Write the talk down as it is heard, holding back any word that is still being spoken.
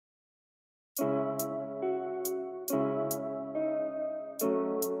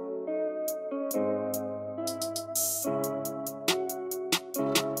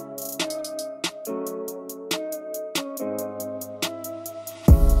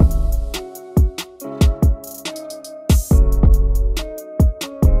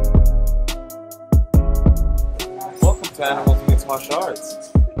martial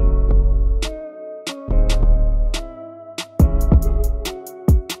arts.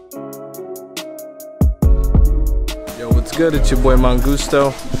 Yo, what's good? It's your boy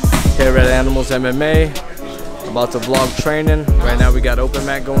MANGUSTO here at Animals MMA. About to vlog training. Right now we got open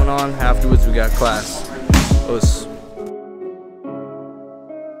mat going on. Afterwards we got class. Us.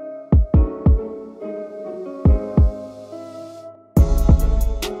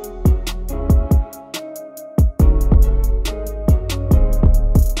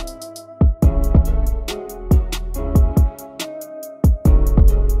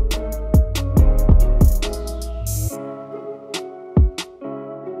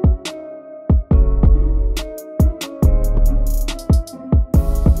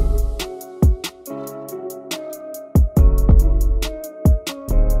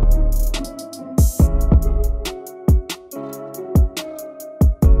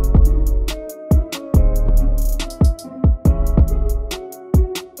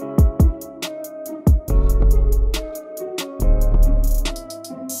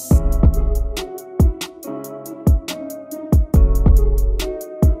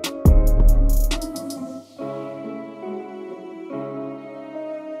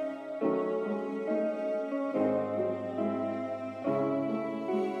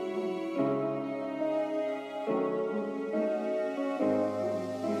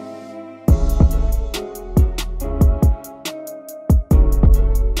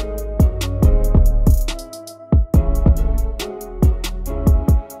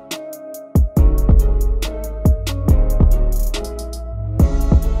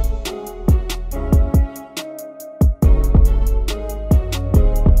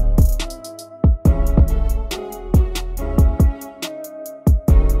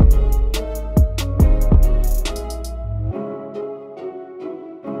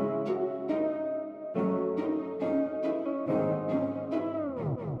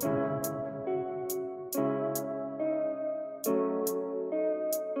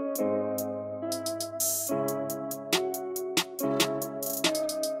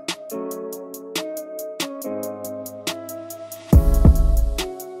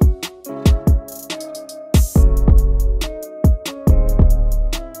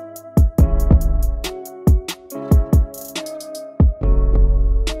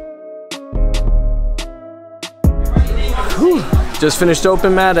 Just finished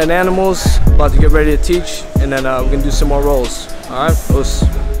open mat at Animals, about to get ready to teach, and then we're gonna do some more rolls. All right, us. And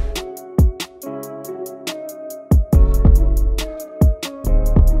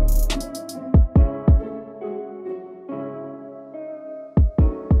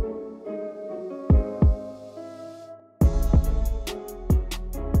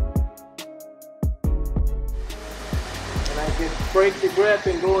I can break the grip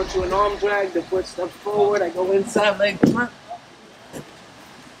and go into an arm drag. The foot steps forward. I go inside leg grip.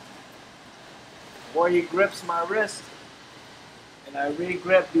 Warrior grips my wrist, and I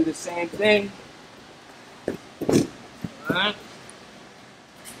re-grip, do the same thing. Alright.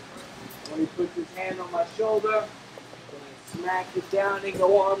 Warrior puts his hand on my shoulder, and I smack it down and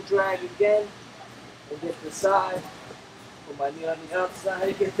go arm drag again. And get the side, put my knee on the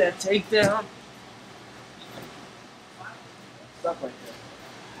outside, get that takedown. Stuff like that.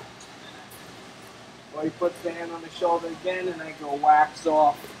 Warrior puts the hand on the shoulder again, and I go wax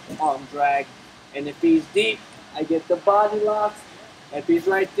off, arm drag. And if he's deep, I get the body lock. If he's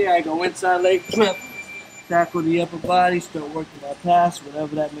right there, I go inside leg trip, tackle the upper body, start working my pass,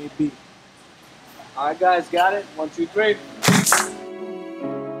 whatever that may be. All right, guys, got it? 1, 2, 3.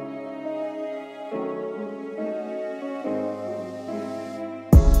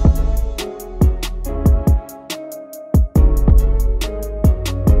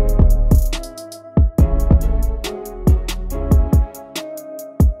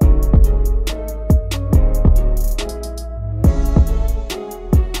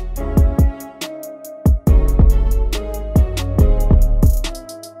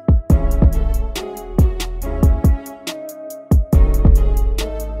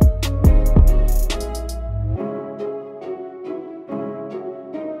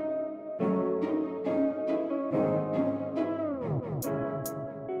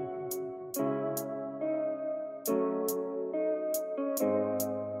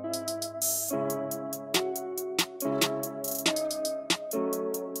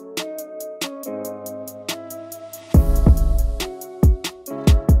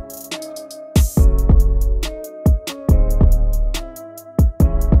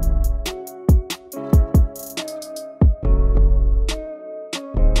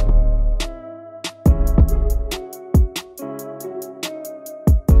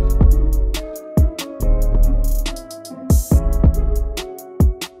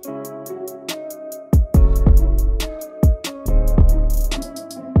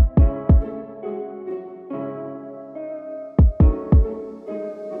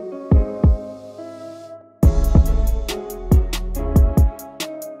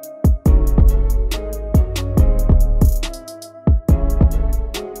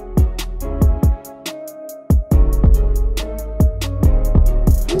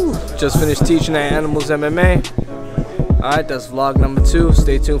 Just finished teaching at Animals MMA. Alright, that's vlog number 2.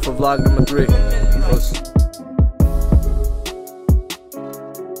 Stay tuned for vlog number 3.